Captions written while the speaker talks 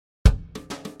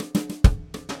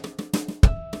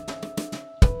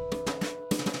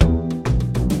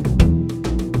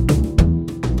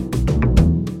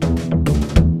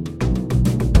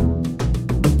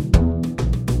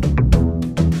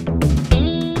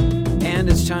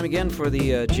time again for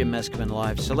the Jim Meskimen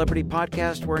Live Celebrity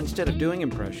Podcast, where instead of doing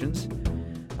impressions,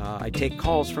 I take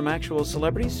calls from actual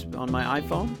celebrities on my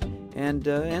iPhone and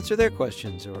answer their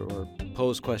questions or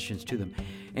pose questions to them.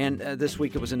 And this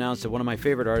week it was announced that one of my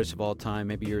favorite artists of all time,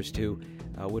 maybe yours too,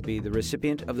 would be the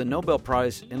recipient of the Nobel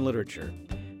Prize in Literature.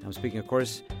 I'm speaking, of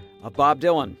course, of Bob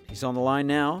Dylan. He's on the line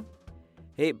now.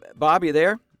 Hey, Bob, you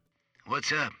there?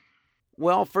 What's up?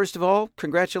 Well, first of all,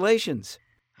 congratulations.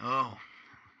 Oh,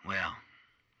 well.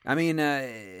 I mean,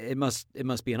 it must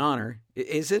be an honor.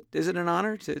 Is it? Is it an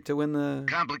honor to win the...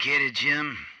 Complicated,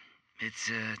 Jim.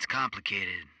 It's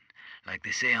complicated, like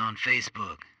they say on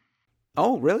Facebook.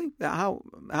 Oh, really? How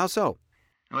so?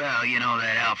 Well, you know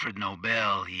that Alfred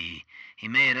Nobel, he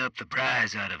made up the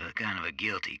prize out of a kind of a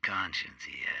guilty conscience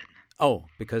he had. Oh,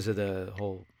 because of the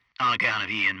whole... On account of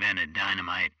he invented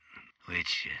dynamite,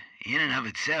 which in and of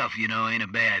itself, you know, ain't a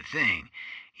bad thing.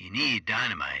 You need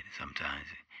dynamite sometimes.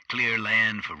 Clear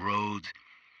land for roads,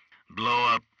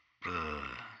 blow up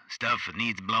stuff that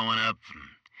needs blowing up.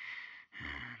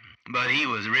 But he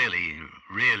was really,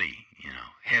 you know,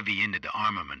 heavy into the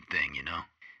armament thing, you know.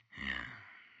 Yeah.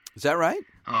 Is that right?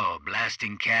 Oh,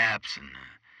 blasting caps and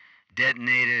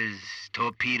detonators,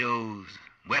 torpedoes,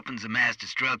 weapons of mass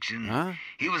destruction. Huh?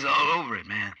 He was all over it,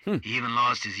 man. He even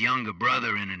lost his younger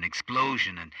brother in an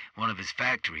explosion in one of his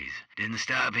factories. Didn't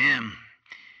stop him.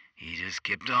 He just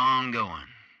kept on going.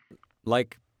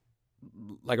 Like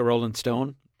a Rolling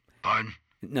Stone? Pardon?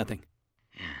 Nothing.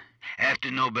 Yeah. After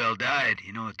Nobel died,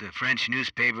 you know what the French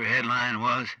newspaper headline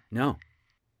was? No.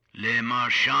 Le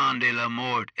marchand de la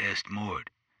mort est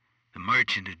mort. The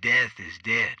merchant of death is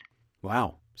dead.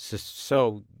 Wow.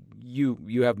 So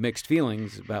you have mixed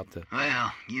feelings about the...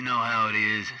 Well, you know how it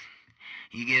is.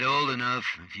 You get old enough,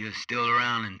 if you're still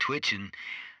around and twitching,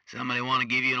 somebody want to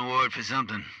give you an award for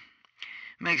something.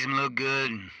 Makes them look good,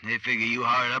 and they figure you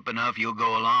hard up enough, you'll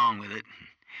go along with it.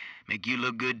 Make you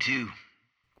look good, too.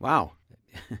 Wow.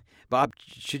 Bob,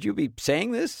 should you be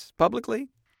saying this publicly?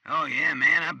 Oh, yeah,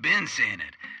 man, I've been saying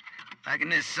it. Like in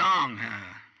this song.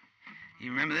 You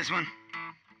remember this one?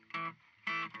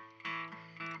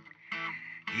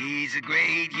 He's a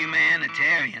great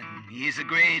humanitarian. He's a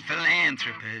great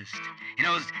philanthropist. He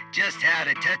knows just how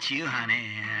to touch you, honey,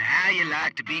 how you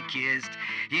like to be kissed.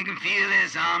 You can feel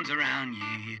his arms around you.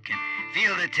 You can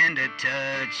feel the tender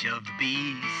touch of the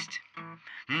beast.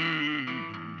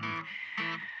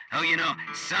 Oh, you know,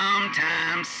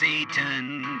 sometimes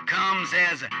Satan comes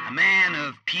as a man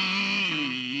of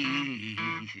peace.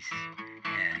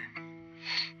 Yeah.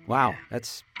 Wow,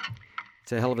 it's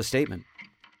a hell of a statement.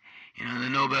 You know, the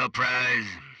Nobel Prize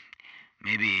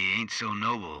maybe ain't so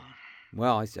noble.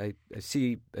 Well, I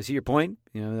see your point.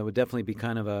 You know, that would definitely be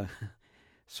kind of a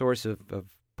source of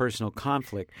personal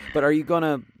conflict. But are you going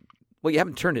to... Well, you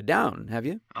haven't turned it down, have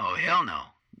you? Oh, hell no.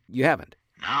 You haven't?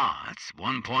 No, that's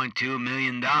 $1.2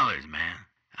 million, man.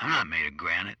 I'm not made of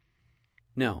granite.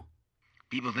 No.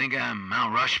 People think I'm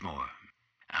Mount Rushmore.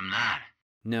 I'm not.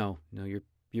 No,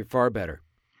 you're far better.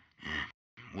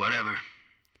 Whatever.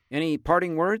 Any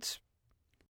parting words?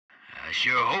 I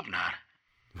sure hope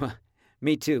not.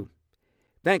 Me too.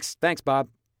 Thanks, Bob.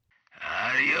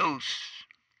 Adios.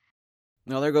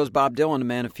 Well, there goes Bob Dylan, a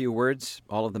man of few words,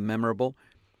 all of them memorable.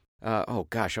 Oh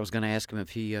gosh, I was going to ask him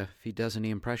if he does any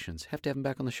impressions. Have to have him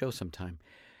back on the show sometime.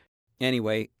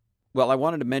 Anyway, well, I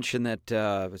wanted to mention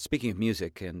that speaking of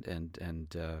music and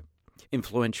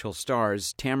influential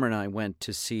stars, Tamara and I went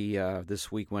to see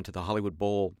this week. Went to the Hollywood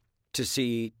Bowl to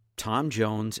see Tom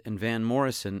Jones and Van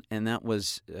Morrison, and that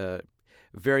was a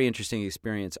very interesting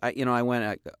experience.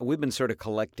 We've been sort of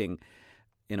collecting,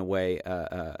 in a way,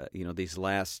 these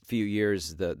last few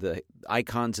years, the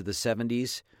icons of the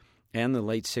 70s and the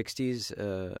late 60s,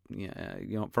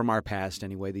 from our past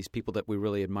anyway, these people that we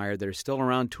really admired that are still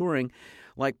around touring,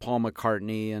 like Paul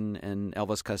McCartney and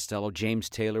Elvis Costello, James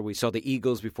Taylor. We saw the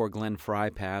Eagles before Glenn Frey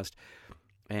passed,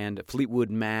 and Fleetwood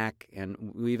Mac,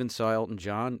 and we even saw Elton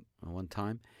John one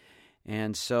time.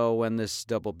 And so when this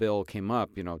double bill came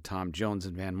up, Tom Jones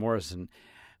and Van Morrison,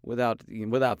 without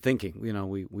thinking,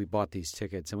 we bought these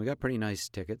tickets, and we got pretty nice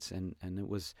tickets, and it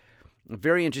was a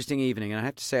very interesting evening. And I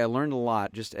have to say, I learned a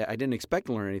lot. I didn't expect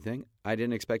to learn anything. I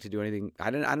didn't expect to do anything. I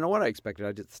don't know what I expected.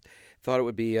 I just thought it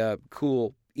would be a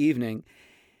cool evening,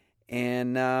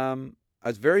 and I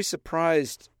was very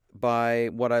surprised by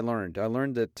what I learned. I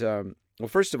learned that,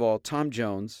 first of all, Tom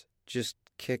Jones just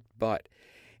kicked butt,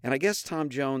 and I guess Tom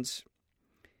Jones.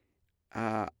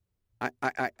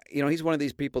 He's one of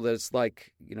these people that's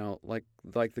like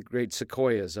the great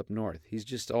sequoias up north. He's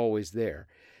just always there.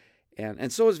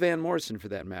 And so is Van Morrison, for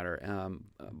that matter.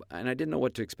 And I didn't know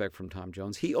what to expect from Tom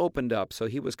Jones. He opened up, so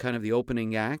he was kind of the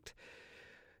opening act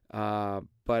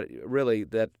But really,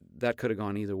 that could have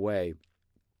gone either way.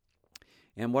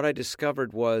 And what I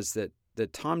discovered was that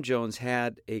Tom Jones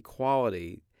had a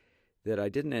quality that I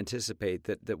didn't anticipate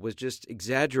that was just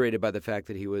exaggerated by the fact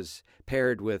that he was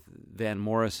paired with Van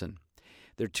Morrison.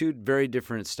 They're two very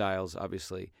different styles,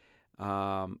 obviously.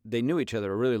 They knew each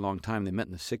other a really long time. They met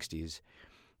in the 60s,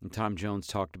 and Tom Jones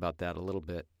talked about that a little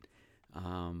bit.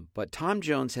 But Tom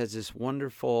Jones has this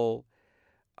wonderful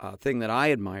thing that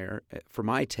I admire for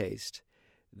my taste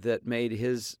that made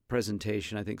his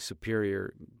presentation, I think,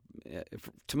 superior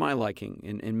to my liking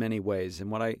in many ways. And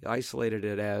what I isolated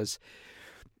it as,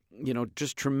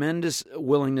 just tremendous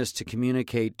willingness to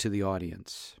communicate to the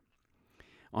audience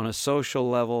on a social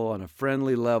level, on a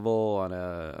friendly level, on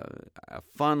a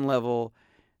fun level,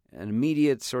 an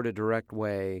immediate sort of direct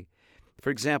way.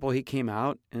 For example, he came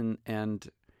out and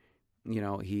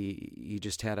he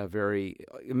just had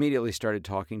immediately started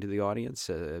talking to the audience,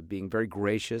 being very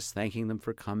gracious, thanking them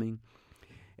for coming.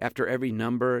 After every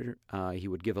number, he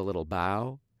would give a little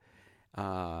bow.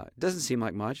 Doesn't seem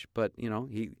like much, but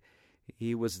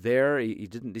he was there.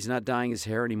 He's not dyeing his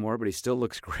hair anymore, but he still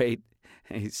looks great.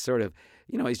 He's sort of,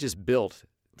 he's just built,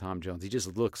 Tom Jones. He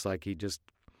just looks like he just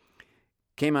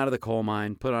came out of the coal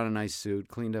mine, put on a nice suit,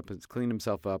 cleaned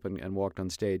himself up, and walked on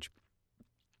stage.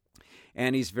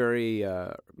 And he's very,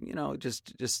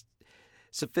 just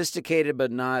sophisticated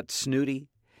but not snooty.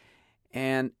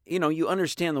 And, you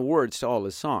understand the words to all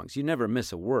his songs. You never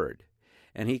miss a word.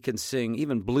 And he can sing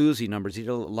even bluesy numbers. He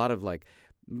did a lot of,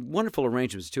 wonderful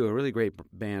arrangements, too. A really great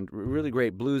band, really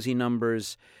great bluesy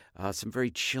numbers, some very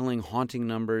chilling, haunting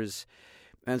numbers,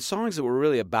 and songs that were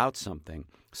really about something.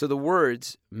 So the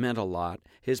words meant a lot.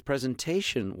 His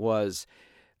presentation was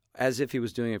as if he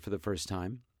was doing it for the first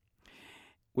time,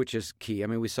 which is key. I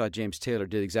mean, we saw James Taylor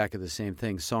did exactly the same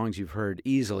thing. Songs you've heard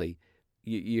easily.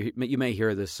 You may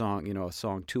hear this song, a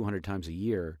song 200 times a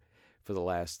year for the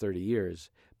last 30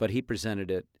 years, but he presented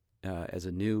it as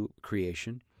a new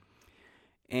creation.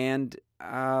 And,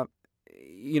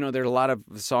 there are a lot of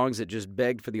songs that just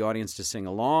begged for the audience to sing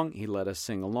along. He let us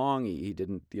sing along. He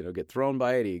didn't, get thrown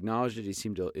by it. He acknowledged it. He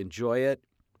seemed to enjoy it.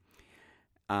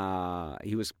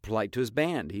 He was polite to his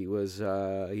band. He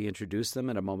introduced them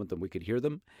at a moment that we could hear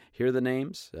the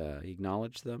names. He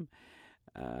acknowledged them.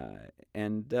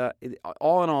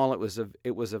 All in all, it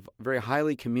was a very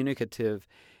highly communicative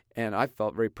and I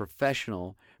felt very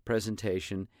professional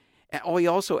presentation. And he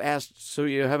also asked, so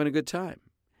you're having a good time?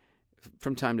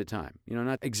 From time to time,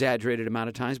 not exaggerated amount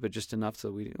of times, but just enough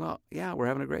so we're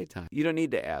having a great time. You don't need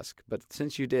to ask, but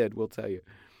since you did, we'll tell you.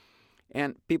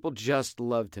 And people just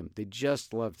loved him. They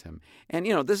just loved him. And,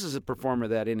 this is a performer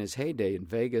that in his heyday in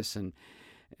Vegas and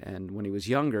when he was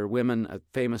younger, women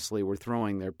famously were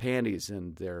throwing their panties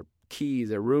and their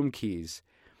room keys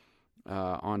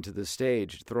onto the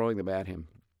stage, throwing them at him.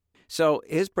 So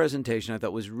his presentation I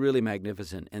thought was really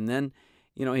magnificent. And then,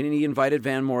 and he invited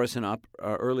Van Morrison up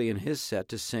early in his set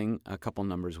to sing a couple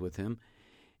numbers with him.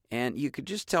 And you could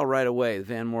just tell right away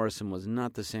Van Morrison was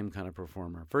not the same kind of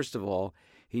performer. First of all,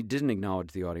 he didn't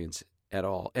acknowledge the audience at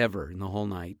all, ever, in the whole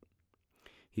night.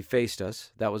 He faced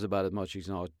us. That was about as much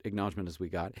acknowledgement as we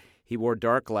got. He wore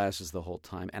dark glasses the whole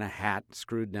time and a hat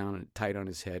screwed down and tight on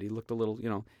his head. He looked a little,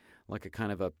 like a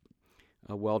kind of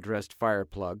a well-dressed fire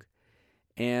plug.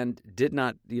 And did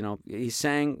not, he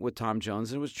sang with Tom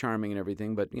Jones and it was charming and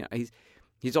everything, but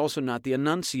he's also not the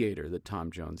enunciator that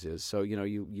Tom Jones is. So,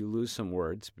 you lose some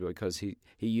words because he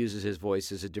uses his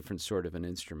voice as a different sort of an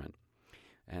instrument.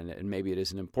 And maybe it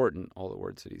isn't important, all the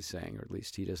words that he's saying, or at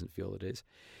least he doesn't feel it is.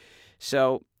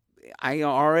 So I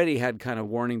already had kind of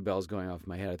warning bells going off in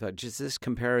my head. I thought, just this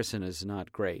comparison is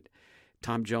not great.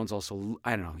 Tom Jones also,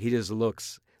 I don't know, he just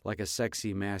looks like a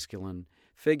sexy, masculine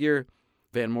figure.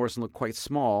 Van Morrison looked quite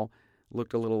small,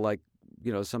 looked a little like,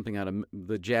 something out of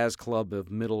the jazz club of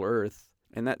Middle Earth.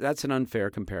 And that's an unfair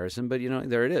comparison, but,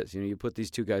 there it is. You put these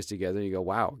two guys together and you go,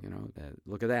 wow,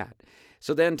 look at that.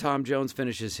 So then Tom Jones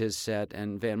finishes his set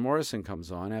and Van Morrison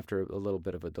comes on after a little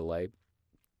bit of a delay.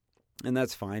 And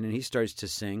that's fine, and he starts to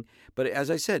sing. But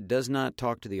as I said, does not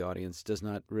talk to the audience, does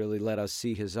not really let us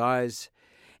see his eyes.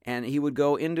 And he would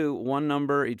go into one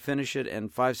number, he'd finish it,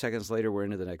 and 5 seconds later we're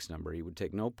into the next number. He would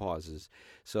take no pauses.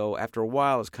 So after a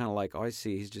while, it's kind of like, oh, I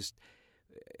see,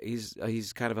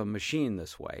 he's kind of a machine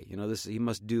this way. He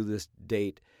must do this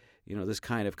date, this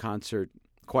kind of concert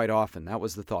quite often. That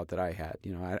was the thought that I had.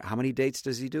 How many dates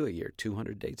does he do a year?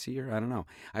 200 dates a year? I don't know.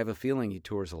 I have a feeling he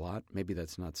tours a lot. Maybe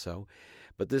that's not so.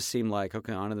 But this seemed like,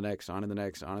 okay, on to the next, on to the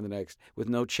next, on to the next, with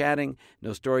no chatting,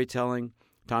 no storytelling.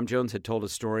 Tom Jones had told a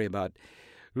story about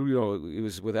it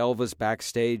was with Elvis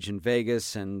backstage in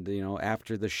Vegas, and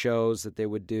after the shows that they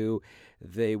would do,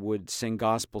 they would sing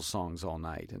gospel songs all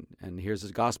night. And here's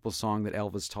a gospel song that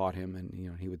Elvis taught him,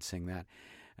 and he would sing that.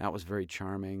 That was very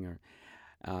charming.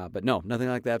 But no, nothing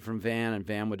like that from Van, and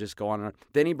Van would just go on and on.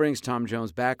 Then he brings Tom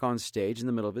Jones back on stage in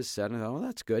the middle of his set, and I thought, well,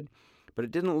 that's good. But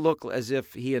it didn't look as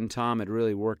if he and Tom had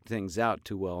really worked things out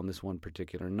too well in this one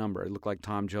particular number. It looked like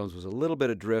Tom Jones was a little bit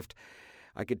adrift.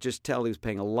 I could just tell he was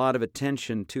paying a lot of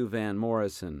attention to Van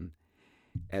Morrison,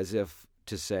 as if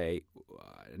to say,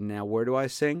 now where do I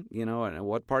sing? And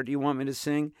what part do you want me to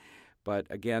sing? But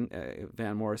again,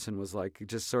 Van Morrison was like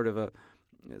just sort of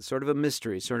a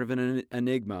mystery, sort of an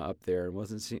enigma up there.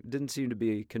 Didn't seem to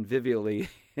be convivially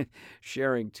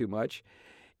sharing too much.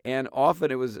 And often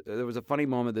there was a funny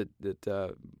moment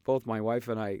that both my wife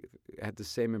and I had the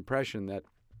same impression that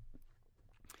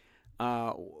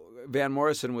Van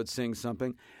Morrison would sing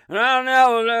something, and I'll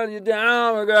never let you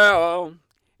down, girl.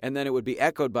 And then it would be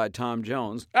echoed by Tom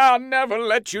Jones, I'll never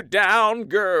let you down,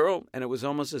 girl. And it was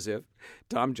almost as if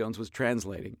Tom Jones was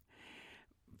translating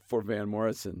for Van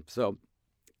Morrison. So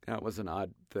that was an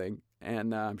odd thing.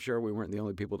 And I'm sure we weren't the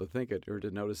only people to think it or to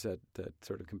notice that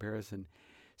sort of comparison.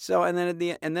 So, and then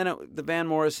the Van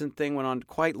Morrison thing went on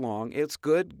quite long. It's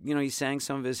good. He sang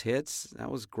some of his hits. That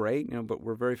was great, but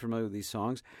we're very familiar with these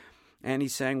songs. And he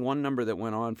sang one number that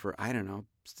went on for, I don't know,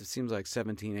 it seems like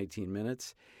 17, 18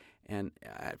 minutes. And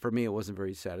for me, it wasn't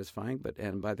very satisfying.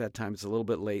 And by that time, it's a little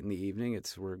bit late in the evening.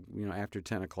 We're after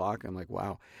 10 o'clock. I'm like,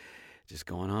 wow, just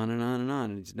going on and on and on.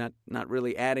 And it's not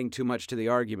really adding too much to the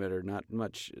argument, or not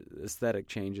much aesthetic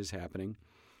changes happening.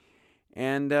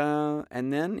 And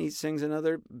then he sings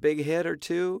another big hit or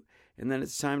two, and then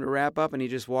it's time to wrap up, and he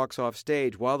just walks off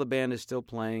stage while the band is still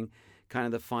playing kind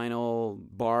of the final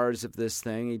bars of this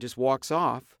thing. He just walks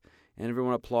off, and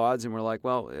everyone applauds, and we're like,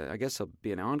 well, I guess there'll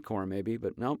be an encore maybe,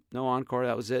 but no encore,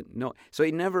 that was it. No, so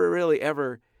he never really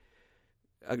ever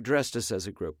addressed us as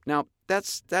a group. Now,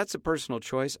 that's a personal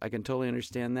choice. I can totally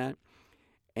understand that.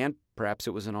 And perhaps it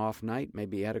was an off night.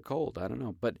 Maybe he had a cold. I don't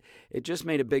know. But it just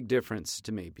made a big difference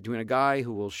to me between a guy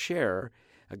who will share,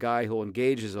 a guy who will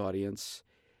engage his audience,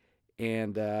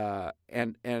 and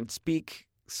speak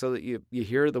so that you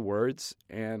hear the words.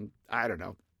 And I don't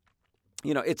know.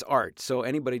 It's art, so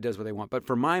anybody does what they want. But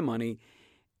for my money,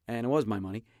 and it was my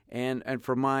money, and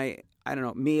for my, I don't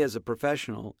know, me as a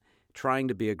professional, trying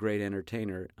to be a great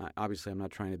entertainer. Obviously, I'm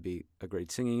not trying to be a great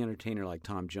singing entertainer like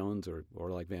Tom Jones or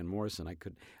like Van Morrison. I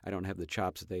don't have the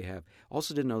chops that they have.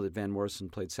 Also, didn't know that Van Morrison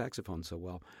played saxophone so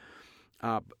well.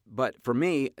 But for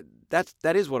me,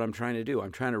 that is what I'm trying to do.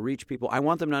 I'm trying to reach people. I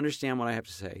want them to understand what I have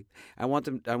to say. I want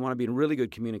to be in really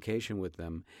good communication with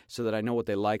them so that I know what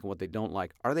they like and what they don't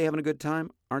like. Are they having a good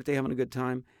time? Aren't they having a good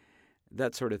time?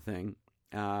 That sort of thing.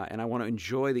 And I want to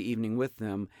enjoy the evening with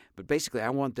them. But basically,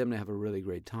 I want them to have a really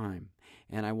great time.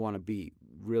 And I want to be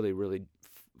really, really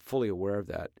fully aware of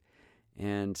that.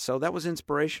 And so that was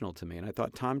inspirational to me. And I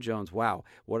thought, Tom Jones, wow,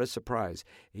 what a surprise.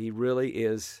 He really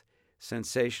is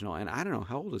sensational. And I don't know,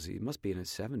 how old is he? He must be in his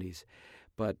 70s.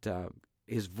 But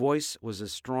his voice was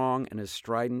as strong and as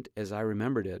strident as I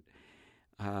remembered it.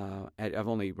 I've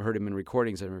only heard him in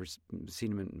recordings. I've never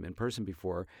seen him in person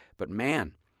before. But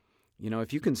man,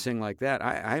 if you can sing like that,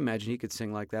 I imagine he could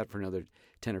sing like that for another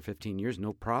 10 or 15 years,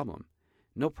 no problem.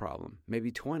 No problem.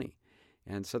 Maybe 20.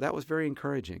 And so that was very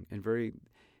encouraging and very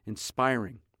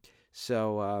inspiring.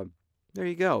 So there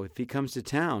you go. If he comes to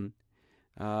town,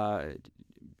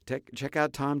 check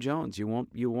out Tom Jones. You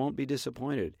won't be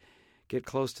disappointed. Get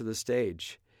close to the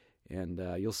stage, and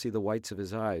you'll see the whites of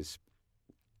his eyes.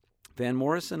 Van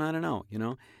Morrison, I don't know.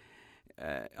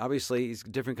 Obviously, he's a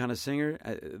different kind of singer.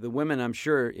 The women, I'm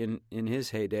sure, in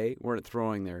his heyday, weren't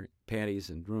throwing their panties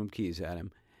and room keys at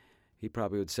him. He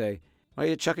probably would say, "Why are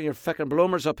you chucking your feckin'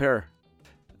 bloomers up here?"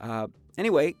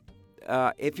 Anyway,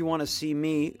 if you want to see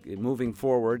me moving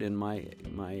forward in my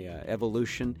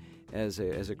evolution as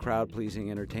a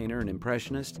crowd-pleasing entertainer and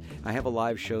impressionist, I have a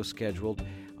live show scheduled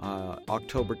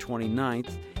October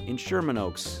 29th in Sherman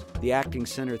Oaks, the Acting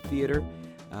Center Theater,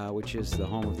 which is the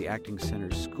home of the Acting Center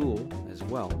School as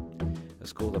well, a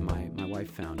school that my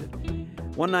wife founded.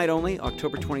 One night only,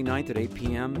 October 29th at 8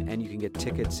 p.m., and you can get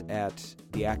tickets at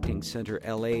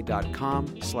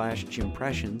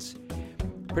theactingcenterla.com/Jimpressions.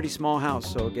 Pretty small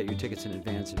house, so get your tickets in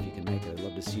advance if you can make it. I'd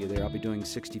love to see you there. I'll be doing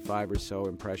 65 or so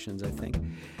impressions, I think.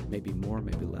 Maybe more,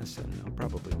 maybe less, I don't know,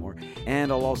 probably more.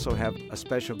 And I'll also have a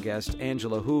special guest,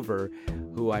 Angela Hoover,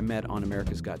 who I met on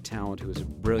America's Got Talent, who is a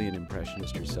brilliant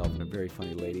impressionist herself and a very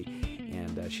funny lady.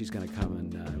 And she's going to come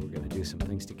and we're going to do some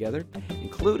things together,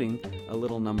 including a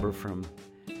little number from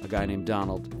a guy named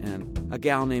Donald and a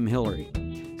gal named Hillary.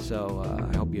 So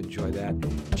I hope you enjoy that.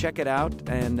 Check it out.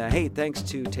 And hey, thanks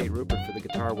to Tate Rupert for the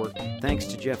guitar work. Thanks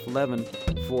to Jeff Levin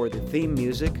for the theme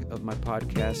music of my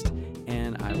podcast.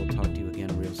 And I will talk to you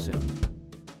again real soon.